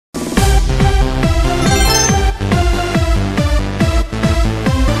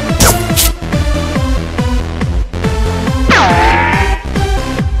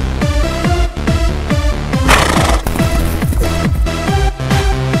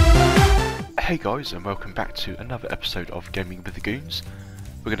Hey guys, and welcome back to another episode of Gaming With The Goons.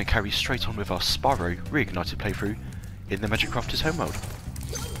 We're going to carry straight on with our Spyro Reignited playthrough in the Magic Crafters homeworld.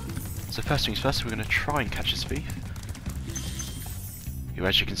 So first things first, we're going to try and catch this thief, who,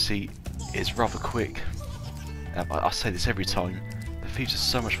 as you can see, is rather quick. I say this every time, the thieves are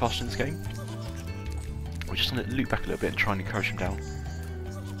so much faster in this game. We're just going to loop back a little bit and try and encourage him down.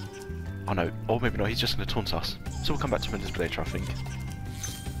 Oh no, or maybe not, he's just going to taunt us. So we'll come back to him a little bit later, I think.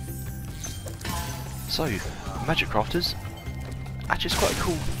 So, Magic Crafters, actually it's quite a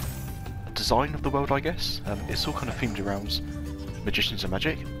cool design of the world, I guess. It's all kind of themed around magicians and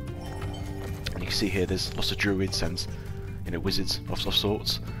magic. And you can see here there's lots of druids and, you know, wizards of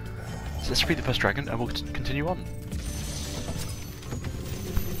sorts. So let's free the first dragon and we'll continue on.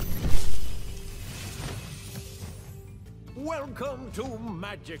 Welcome to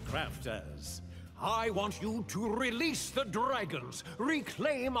Magic Crafters. I want you to release the dragons,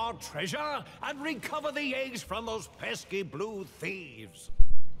 reclaim our treasure, and recover the eggs from those pesky blue thieves.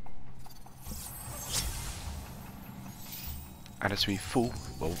 And as we full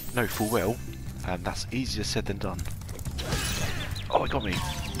well, that's easier said than done. Oh, it got me.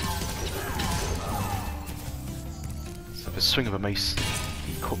 So with a swing of a mace,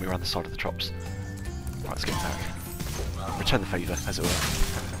 he caught me around the side of the chops. Right, let's get back. Return the favour, as it were.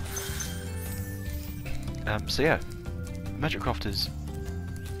 So yeah, Magic Crafters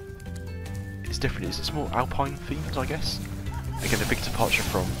is different. It's more Alpine themed, I guess. Again, a big departure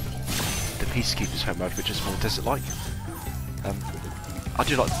from the Peacekeepers home mode, which is more desert-like. I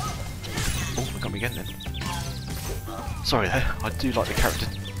do like. Oh, it got me again then. Sorry there. I do like the character.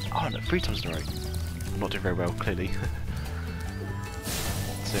 Oh no, 3 times in a row. I'm not doing very well, clearly.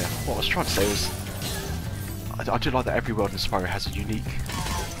 So yeah, what I was trying to say was, I do like that every world in Spyro has a unique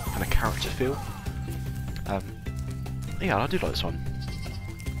kind of character feel. Yeah, I do like this one.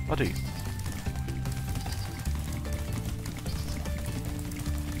 I do.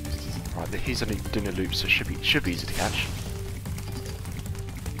 Right, he's only doing a loop, so it should be easy to catch.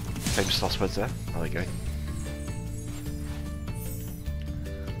 Famous last words there. Oh, there you go.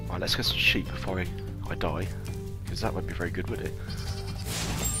 Right, let's get some sheep before I die, because that won't be very good, would it?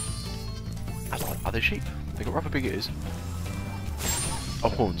 Are they sheep? They got rather big ears. Oh,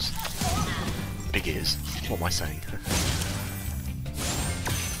 horns. Big ears. What am I saying?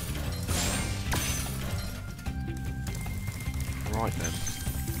 Right then.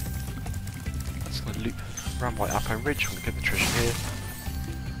 Let's go loop round by Alpine Ridge. I'm going to get the treasure here.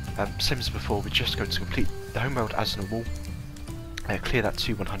 Same as before, we're just going to complete the homeworld as normal. Clear that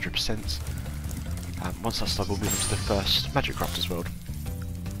to 100%. Once that's done, we'll move into the first Magic Crafters world,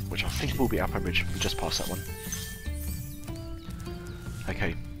 which I think will be Alpine Ridge. We just passed that one.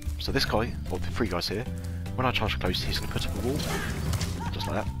 Okay, so this guy, or the 3 guys here, when I charge close, he's going to put up a wall, just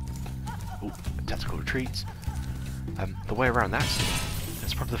like that. Oh, tactical retreat. The way around that,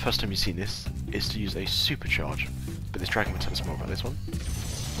 it's probably the first time you've seen this, is to use a supercharge. But this dragon will tell us more about this one.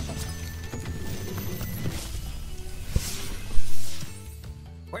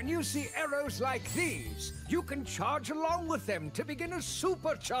 When you see arrows like these, you can charge along with them to begin a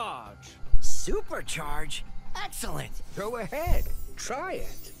supercharge. Supercharge? Excellent! Go ahead, try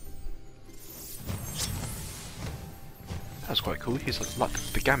it. That's quite cool. He's like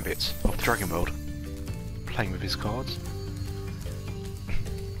the Gambit of the Dragon World, playing with his cards.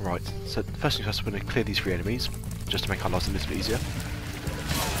 Right, so first things first, we're going to clear these 3 enemies, just to make our lives a little bit easier.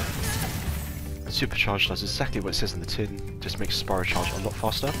 Supercharge does exactly what it says in the tin, just makes Spyro charge a lot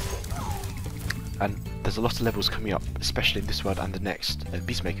faster. And there's a lot of levels coming up, especially in this world and the next,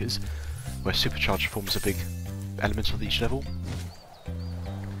 Beastmakers, where Supercharge forms a big element of each level.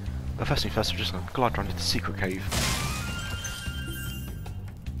 But first thing first, we're just going to glide around into the secret cave.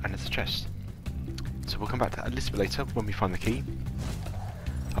 And it's a chest. So we'll come back to that a little bit later when we find the key.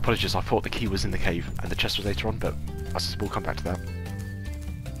 Apologies, I thought the key was in the cave and the chest was later on, but we'll come back to that.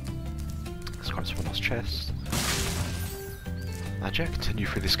 Let's grab some last chest. Magic, continue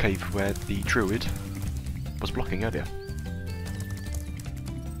through this cave where the druid was blocking earlier.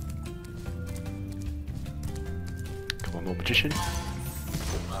 Got one more magician.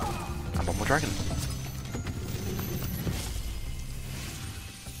 And one more dragon.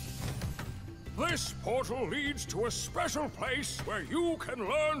 This portal leads to a special place where you can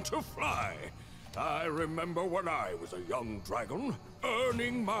learn to fly. I remember when I was a young dragon,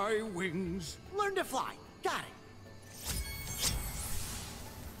 earning my wings. Learn to fly. Got it.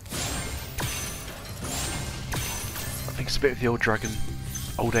 I think it's a bit of the old dragon,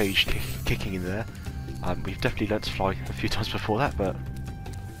 old age kicking in there. We've definitely learnt to fly a few times before that, but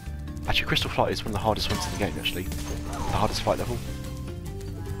actually Crystal Flight is one of the hardest ones in the game, actually. The hardest flight level.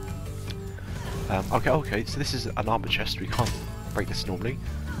 Okay, so this is an armor chest, we can't break this normally.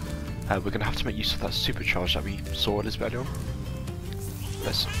 We're going to have to make use of that supercharge that we saw a little bit earlier on.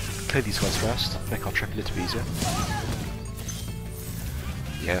 Let's clear these guys first, make our trip a little bit easier.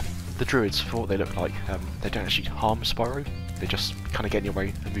 Yeah, the druids, for what they look like, they don't actually harm Spyro, they just kind of get in your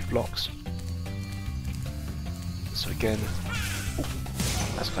way and move blocks. So again, ooh,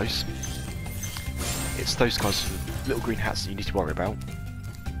 that's close. It's those guys with little green hats that you need to worry about,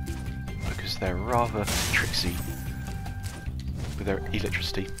 because they're rather tricksy with their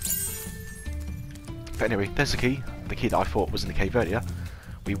electricity. But anyway, there's the key that I thought was in the cave earlier.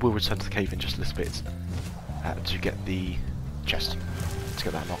 We will return to the cave in just a little bit to get the chest, to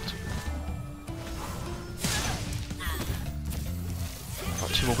get that unlocked.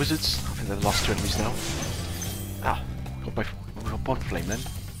 Right, 2 more wizards. I think they're the last 2 enemies now. Ah, got both. We've got Bond Flame then.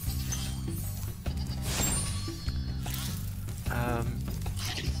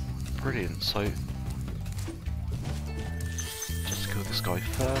 Brilliant. So just kill this guy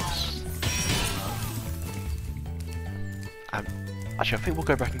first. Actually, I think we'll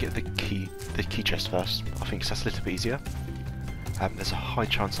go back and get the key chest first. I think that's a little bit easier. There's a high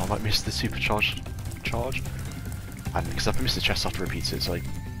chance I might miss the supercharge charge, and because I've missed the chest after repeats it, so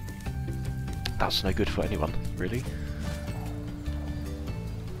that's no good for anyone, really.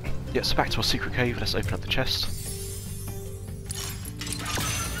 Yeah, so back to our secret cave. Let's open up the chest.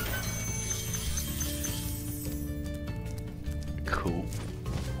 Cool.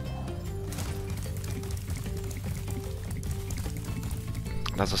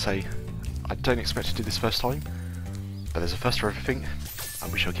 And as I say, I don't expect to do this first time, but there's a first for everything,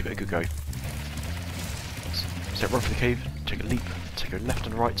 and we shall give it a good go. So run for the cave, take a leap, take a left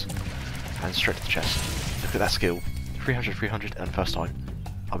and right, and straight to the chest. Look at that skill. 300, 300, and first time.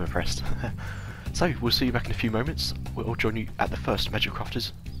 I'm impressed. So, we'll see you back in a few moments. We'll join you at the first Magic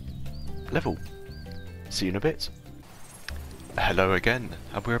Crafters level. See you in a bit. Hello again,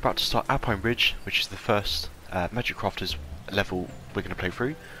 and we're about to start Alpine Ridge, which is the first Magic Crafters level we're going to play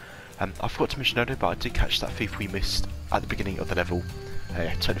through. I forgot to mention earlier, but I did catch that thief we missed at the beginning of the level. I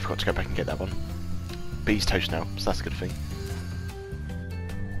totally forgot to go back and get that one. But he's toast now, so that's a good thing.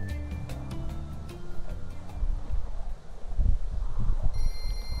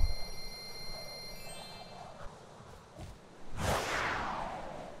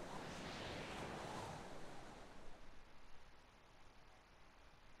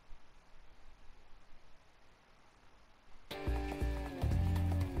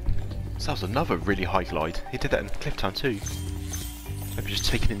 So that was another really high glide. He did that in Clifftown too. Maybe just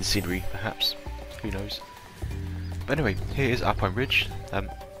taking in the scenery, perhaps. Who knows? But anyway, here is Alpine Ridge.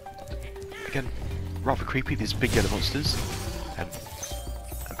 Again, rather creepy, these big yellow monsters.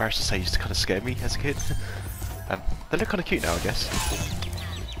 Embarrassed to say, used to kind of scare me as a kid. They look kind of cute now, I guess.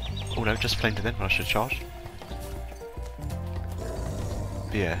 Oh no, just flamed it then when I should have charged.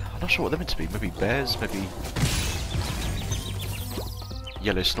 But yeah, I'm not sure what they're meant to be. Maybe bears, maybe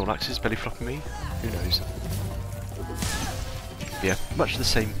yellow Snorlaxes belly flopping me. Who knows? But yeah, much the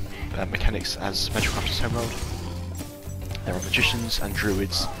same mechanics as Magic Crafters Homeworld. There are magicians and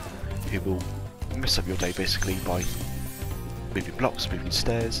druids who will mess up your day basically by moving blocks, moving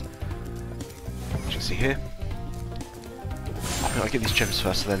stairs. As you can see here. I think I get these gems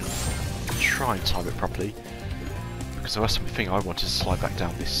first and then try and time it properly, because the last thing I want is to slide back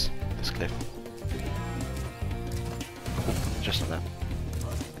down this cliff. Oh, just like that.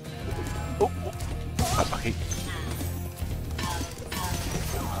 Oh, that's lucky.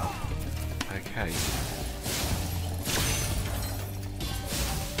 Okay.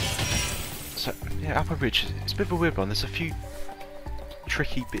 So, yeah, Alpine Ridge, it's a bit of a weird one. There's a few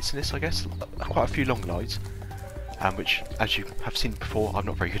tricky bits in this, I guess. Quite a few long glides, which, as you have seen before, I'm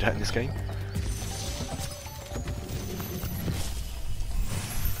not very good at in this game.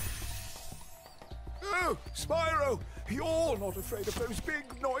 Oh, Spyro! You're not afraid of those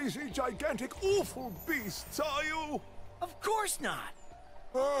big, noisy, gigantic, awful beasts, are you? Of course not.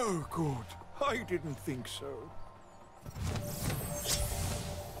 Oh, good. I didn't think so.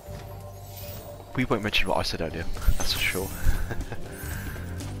 We won't mention what I said earlier, that's for sure.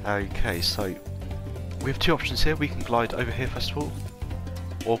 Okay, so we have two options here. We can glide over here first of all,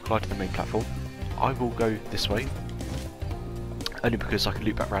 or glide to the main platform. I will go this way, only because I can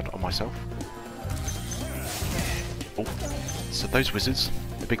loop back round on myself. Oh, so those wizards,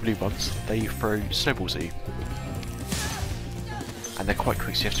 the big blue ones, they throw snowballs at you. And they're quite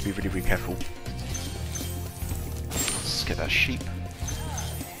quick, so you have to be really, really careful. Let's get that sheep.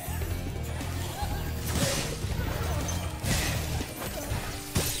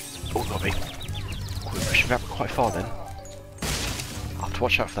 Oh, got me. We're pushing back quite far then. I'll have to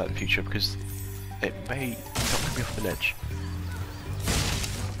watch out for that in the future, because it may knock me off the ledge.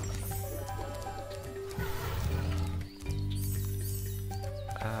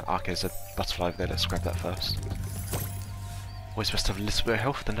 Okay, there's a butterfly over there, let's grab that first. Always best to have a little bit of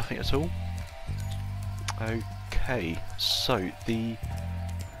health than nothing at all. Okay, so the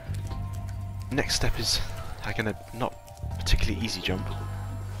next step is, again, a not particularly easy jump.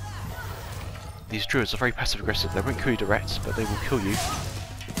 These druids are very passive aggressive, they won't kill you direct, but they will kill you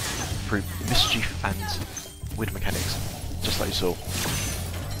through mischief and weird mechanics, just like you saw.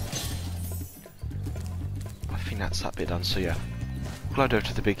 I think that's that bit done, so yeah. Glide over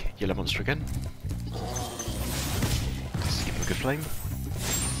to the big yellow monster again. Just give him a good flame.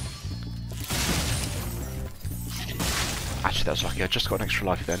 Actually that was lucky, I just got an extra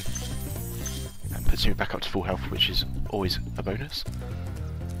life then. And puts me back up to full health, which is always a bonus.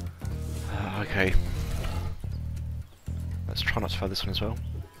 Okay. Let's try not to fail this one as well.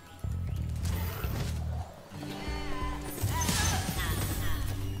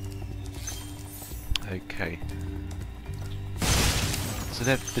 Okay. So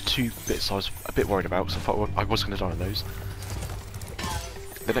they're the two bits I was a bit worried about, so I thought I was going to die on those.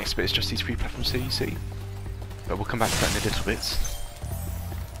 The next bit is just these three platforms here, you see. But we'll come back to that in a little bit.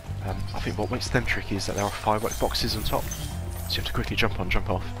 I think what makes them tricky is that there are firework boxes on top, so you have to quickly jump on, jump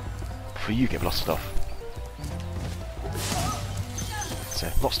off, before you get blasted off. So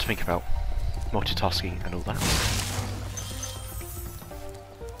lots to think about, multitasking and all that.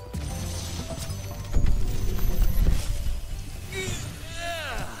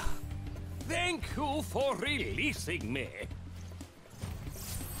 Thank you for releasing me.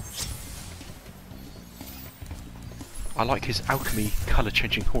 I like his alchemy colour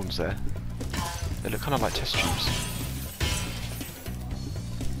changing horns there. They look kind of like test tubes.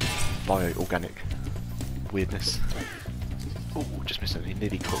 Bio-organic weirdness. Oh, just missed it, he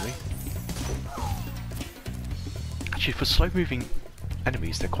nearly caught me. Actually, for slow moving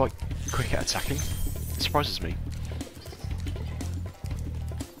enemies, they're quite quick at attacking. It surprises me.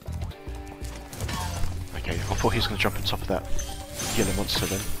 Okay, I thought he was going to jump on top of that yellow monster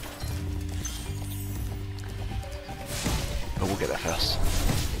then. But we'll get there first.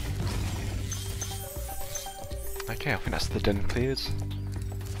 Okay, I think that's the den cleared.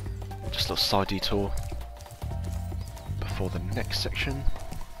 Just a little side detour before the next section.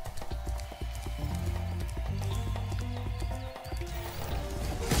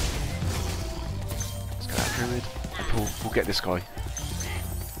 Let's go that druid, and we'll get this guy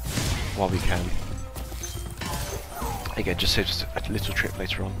while we can. Again, just saves a little trip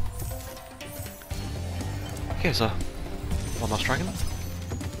later on. Okay, so one last dragon.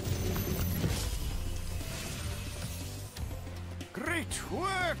 Great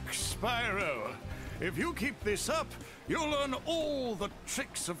work, Spyro! If you keep this up, you'll learn all the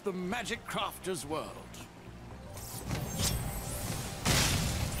tricks of the Magic Crafter's world.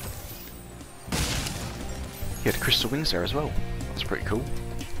 He had crystal wings there as well. That's pretty cool.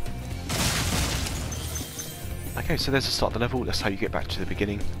 Okay, so there's the start of the level. That's how you get back to the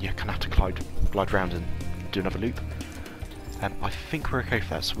beginning. You kind of have to glide round and do another loop. I think we're okay for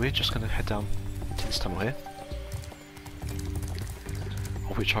that, so we're just going to head down to this tunnel here,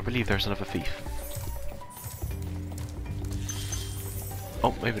 of which I believe there's another thief.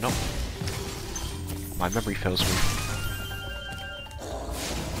 Oh, maybe not. My memory fails me.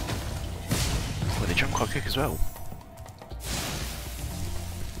 Well, they jump quite quick as well.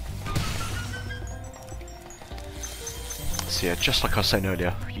 So yeah, just like I was saying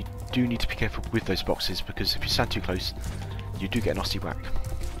earlier, you do need to be careful with those boxes, because if you stand too close, you do get a nasty whack.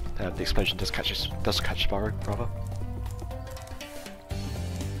 The explosion does catch Spyro, rather.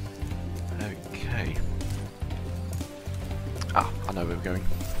 Okay. Ah, I know where we're going.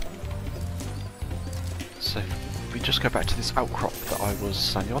 So, if we just go back to this outcrop that I was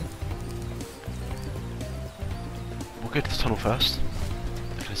standing on. We'll go to the tunnel first.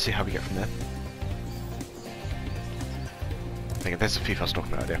 Let's see how we get from there. Okay, there's the thief I was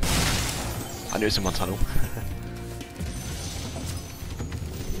talking about earlier. I knew it was in one tunnel.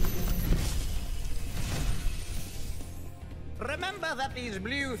 Remember that these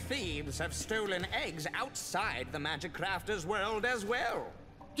blue thieves have stolen eggs outside the Magic Crafter's world as well.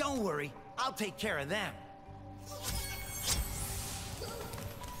 Don't worry, I'll take care of them.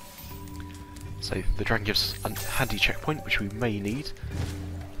 So the dragon gives us a handy checkpoint, which we may need.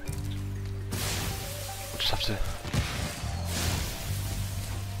 We'll just have to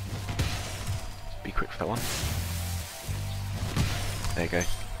be quick for that one. There you go.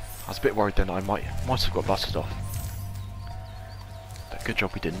 I was a bit worried then I might have got blasted off. But good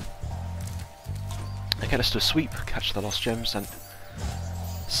job we didn't. Okay, let's do a sweep, catch the lost gems, and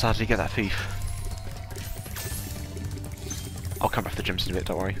sadly get that thief. I'll come back for the gems in a bit,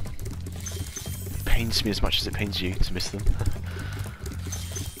 don't worry. It pains me as much as it pains you to miss them.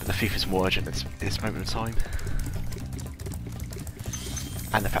 But the thief is more urgent at this moment of time.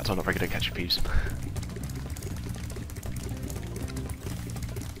 And the fact I'm not very good at catching thieves.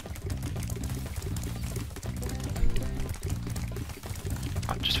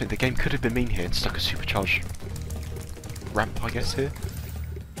 I just think the game could have been mean here and stuck a supercharged ramp, I guess, here.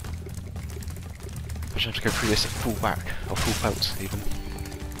 I just have to go through this at full whack, or full pelt even.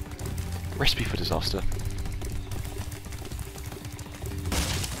 Recipe for disaster.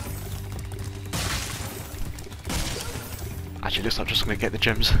 Actually, it looks like I'm just going to get the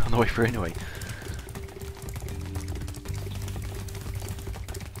gems on the way through anyway.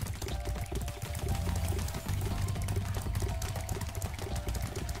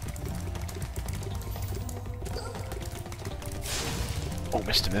 Oh,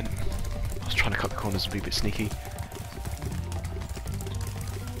 missed him then. I was trying to cut the corners and be a bit sneaky.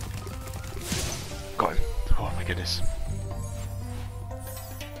 Got him. Oh my goodness.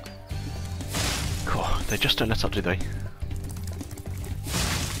 Cool. They just don't let up, do they?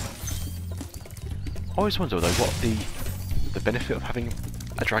 I always wonder though what the benefit of having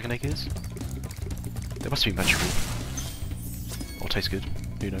a dragon egg is. They must be magical. Or taste good,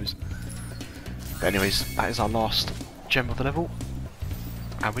 who knows. But anyways, that is our last gem of the level.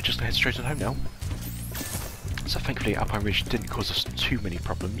 And we're just going to head straight on home now. So thankfully Alpine Ridge didn't cause us too many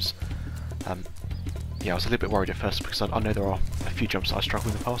problems. Yeah, I was a little bit worried at first because I know there are a few jumps that I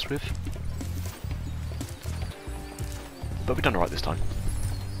struggled in the past with. But we've done alright this time.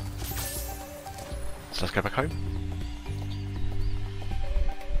 So let's go back home.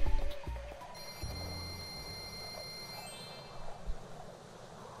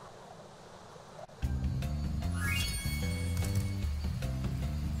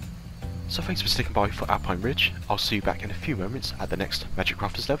 So thanks for sticking by for Alpine Ridge. I'll see you back in a few moments at the next Magic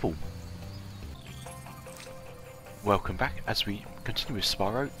Crafters level. Welcome back as we continue with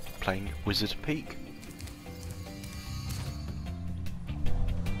Spyro playing Wizard Peak.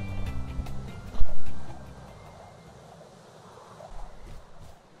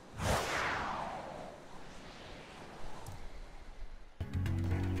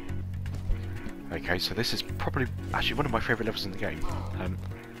 Okay, so this is probably actually one of my favourite levels in the game.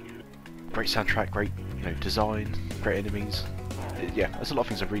 Great soundtrack, great design, great enemies. Yeah, there's a lot of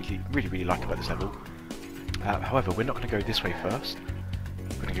things I really like about this level. However, we're not going to go this way first.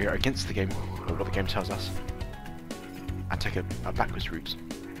 We're going to go against the game, or what the game tells us, and take a backwards route.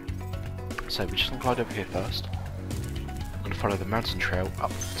 So we're just going to glide over here first. I'm going to follow the mountain trail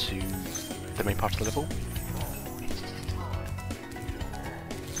up to the main part of the level.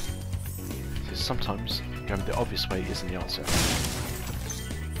 So sometimes going the obvious way isn't the answer.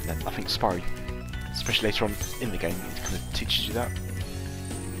 And then I think Spyro, especially later on in the game, it kind of teaches you that.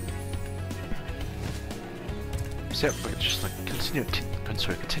 So yeah, we're just like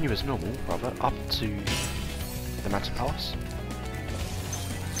continue as normal, rather, up to the mountain pass.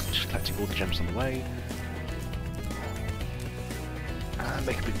 Just collecting all the gems on the way. And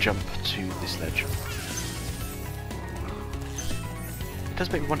make a big jump to this ledge. It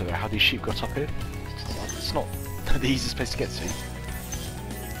does make me wonder though how these sheep got up here. It's not the easiest place to get to.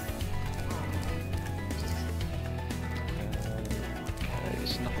 Okay,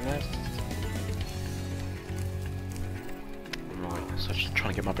 there's nothing there. So just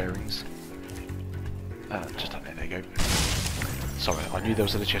trying to get my bearings. Just up there, there you go. Sorry, I knew there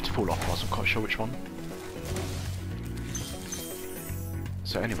was a ledge you had to fall off, I wasn't quite sure which one.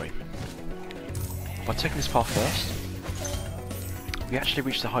 So anyway, by taking this path first, we actually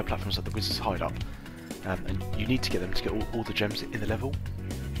reach the high platforms that the wizards hide up. And you need to get them to get all the gems in the level.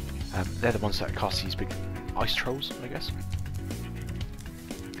 They're the ones that cast these big ice trolls, I guess.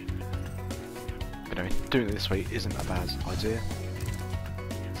 But anyway, doing it this way isn't a bad idea.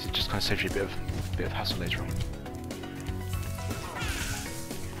 It just kind of saves you a bit of hassle later on.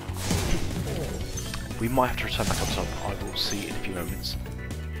 We might have to return back up top, I will see in a few moments.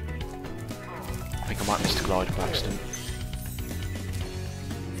 I think I might miss the glide by accident.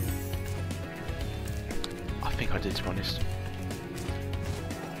 I think I did, to be honest.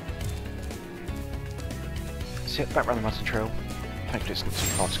 So yeah, back around the mountain trail. Thankfully it's not too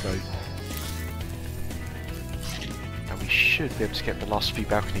far to go. And we should be able to get the last few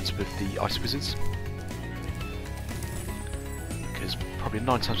balconies with the ice wizards. Because probably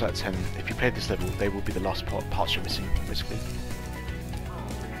 9 times out of 10, if you play this level, they will be the last parts you're missing, basically.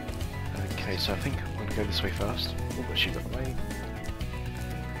 Okay, so I think I'm going to go this way first. Oh, but she got away.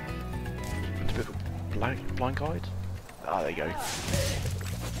 It's a bit of a blind guide. Ah, there you go.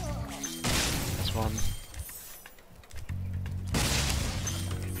 There's one.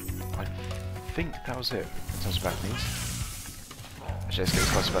 think that was it in terms of balconies. Actually, let's get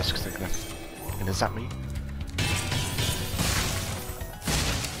these guys first because they're gonna zap me.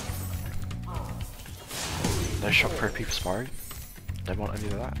 No shock therapy for Spyro. Don't want any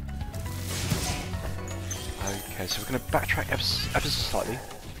of that. Okay, so we're going to backtrack ever so slightly.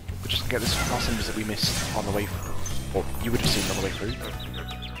 We're just going to get this last enemies that we missed on the way, or you would have seen on the way through.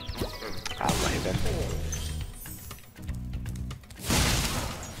 Right here then.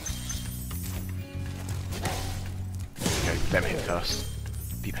 Okay, let me hit first.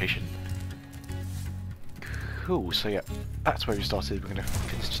 Be patient. Cool, so yeah, that's where we started. We're going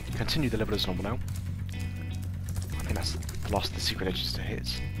to continue the level as normal now. I think that's the last of the secret edges to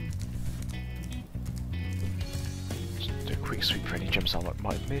hit. Just do a quick sweep for any gems I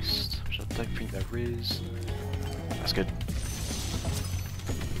might have missed, which I don't think there is. That's good.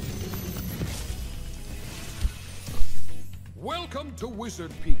 Welcome to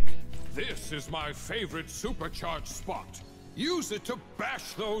Wizard Peak. This is my favorite supercharged spot. Use it to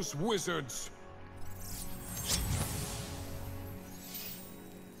bash those wizards.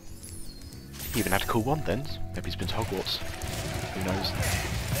 He even had a cool one then. Maybe he's been to Hogwarts. Who knows?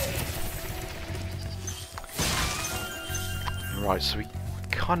 Right, so we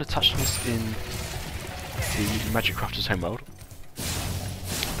kind of touched on this in the Magic Crafter's homeworld.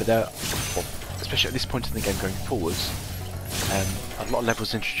 But there, well, especially at this point in the game going forwards, a lot of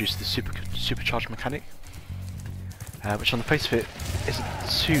levels introduce the supercharged mechanic, which on the face of it isn't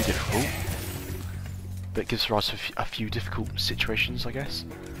too difficult, but it gives rise to a few difficult situations, I guess.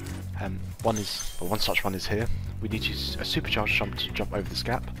 One such one is here. We need to use a supercharged jump to jump over this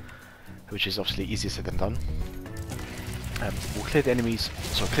gap, which is obviously easier said than done. We'll clear the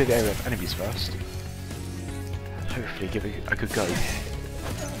area of enemies first, and hopefully give it a good go.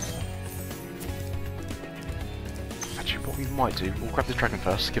 Actually, what we might do, we'll grab the dragon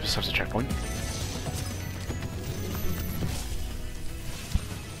first, give ourselves a checkpoint.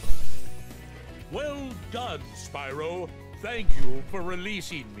 Well done, Spyro. Thank you for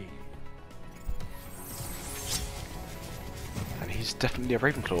releasing me. And he's definitely a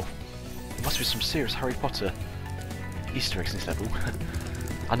Ravenclaw. There must be some serious Harry Potter Easter eggs in this level.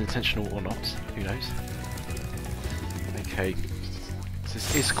 Unintentional or not, who knows. Okay, so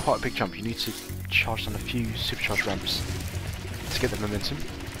this is quite a big jump. You need to charge on a few supercharged ramps to get the momentum.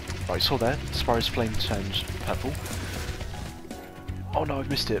 Right, you saw there, Spyro's flame turned purple. Oh no, I've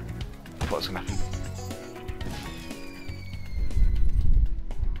missed it. I thought it was going to happen.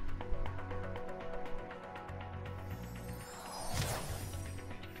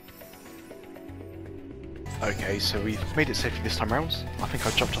 Okay, so we've made it safely this time around. I think I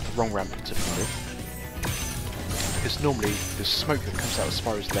jumped off the wrong ramp to begin with. Because normally the smoke that comes out of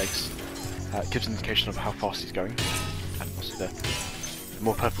Spyro's legs gives an indication of how fast he's going. And also the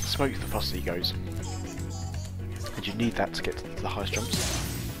more purple the smoke, the faster he goes. And you need that to get to the highest jumps.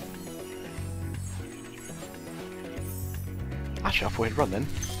 Actually, I thought he'd run then.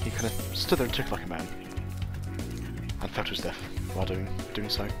 He kind of stood there and took it like a man. And fell to his death while doing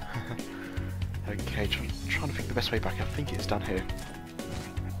so. Okay, trying to think the best way back. I think it's down here.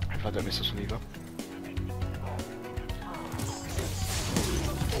 Hopefully I don't miss this one either.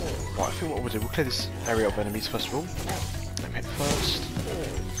 Right, I think what we'll do, we'll clear this area of enemies first of all. Let me hit first.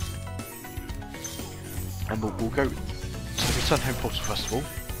 And we'll go to the return home portal first of all.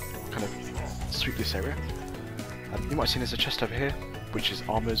 Kind of sweep this area. You might have seen there's a chest over here, which is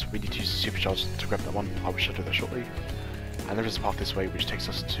armoured. We need to use the supercharge to grab that one. I will show you that shortly. And there is a path this way which takes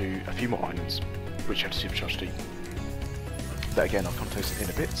us to a few more islands, which you have to supercharge to. But again, I'll come to those in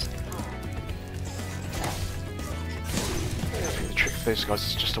a bit. I think the trick for those guys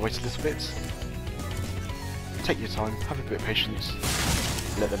is just to wait a little bit. Take your time, have a bit of patience,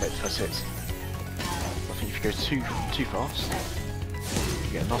 let them make the first hit. I think if you go too fast,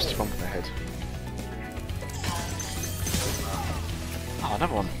 you get a nasty bump in the head. Oh,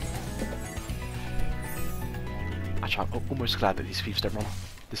 another one. Actually, I'm almost glad that these thieves don't run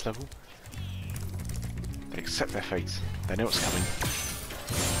this level. They accept their fate. They know what's coming.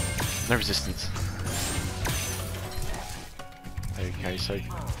 No resistance. Okay, so...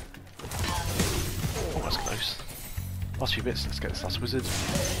 Oh, that's close. Last few bits, let's get this last wizard.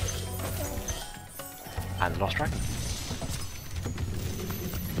 And the last dragon.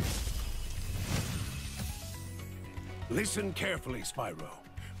 Listen carefully, Spyro.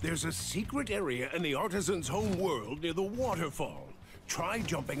 There's a secret area in the artisan's home world near the waterfall. Try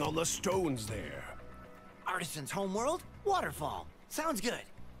jumping on the stones there. Artisan's homeworld? Waterfall. Sounds good.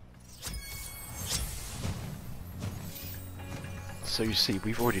 So you see,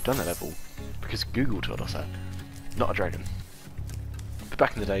 we've already done that level, because Google told us that. Not a dragon. But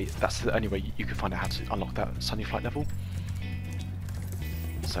back in the day, that's the only way you could find out how to unlock that Sunny Flight level.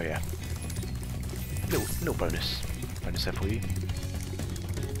 So yeah, little bonus there for you.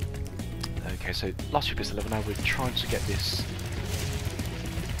 Okay, so last few bits of level now, we're trying to get this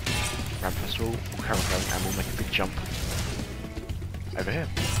ramp first of all. We'll carry on going and we'll make a big jump over here.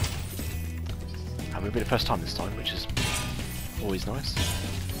 And we'll be the first time this time, which is always nice.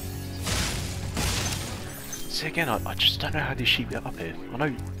 See, again, I just don't know how these sheep get up here. I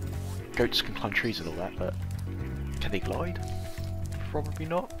know goats can climb trees and all that, but can they glide? Probably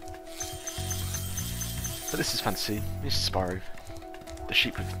not. But this is fantasy. This is Spyro. The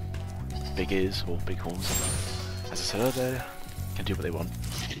sheep with big ears or big horns, as I said earlier, can do what they want.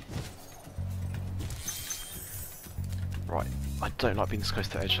 Right, I don't like being this close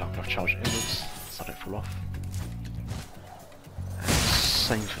to the edge, so I'm going to charge it inwards so I don't fall off. And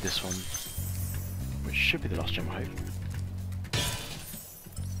same for this one, which should be the last gem, I hope.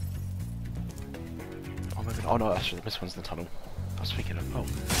 Oh, maybe not. Oh no, actually this one's in the tunnel. I was thinking of, oh,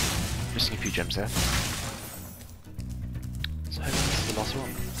 missing a few gems there. So hopefully this is the last one.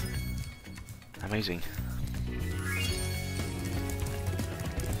 Amazing.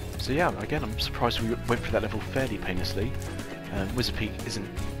 So yeah, again, I'm surprised we went through that level fairly painlessly. Wizard Peak isn't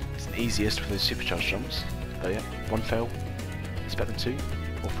the easiest for those supercharged jumps, but yeah, one fail is better than 2,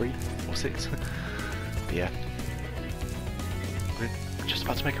 or 3, or 6. But yeah, we're just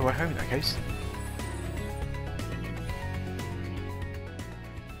about to make our way home in that case.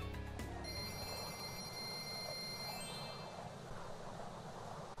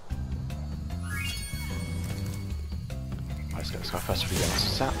 Let's get this guy first before we get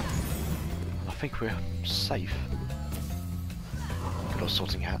this sap. I think we're safe. Good old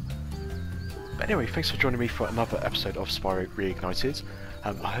sorting hat. But anyway, thanks for joining me for another episode of Spyro Reignited.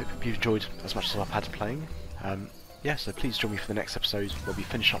 I hope you enjoyed as much as I've had playing. Yeah, so please join me for the next episode where we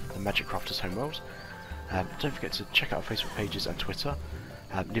finish up the Magic Crafters homeworld. Don't forget to check out our Facebook pages and Twitter.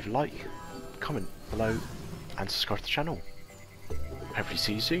 Leave a like, comment below, and subscribe to the channel. Hopefully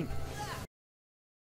see you soon.